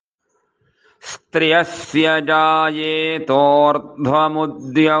स्त्रियस्य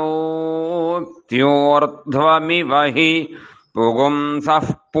जायेतोर्ध्वमुद्यौत्योर्ध्वमिव हि पुगुंसः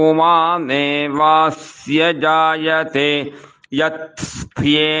पुमानेवास्य जायते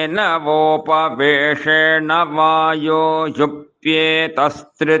यत्स्फ्येन वोपवेशेण वायो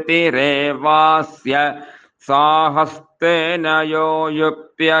युप्येतस्तृतिरेवास्य साहस्तेन यो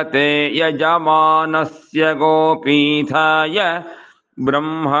युप्यते यजमानस्य गोपीठाय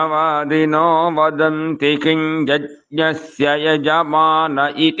ब्रह्मवादिनो वदन्ति किं यज्ञस्य यजमान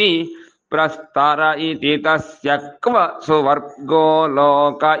इति प्रस्तर इति तस्य क्व सुवर्गो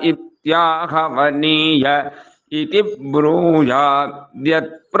लोक इत्याहवनीय इति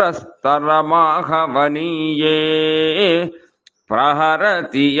ब्रूयाद्यत्प्रस्तरमाहवनीये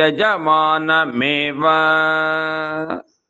प्रहरति यजमानमेव।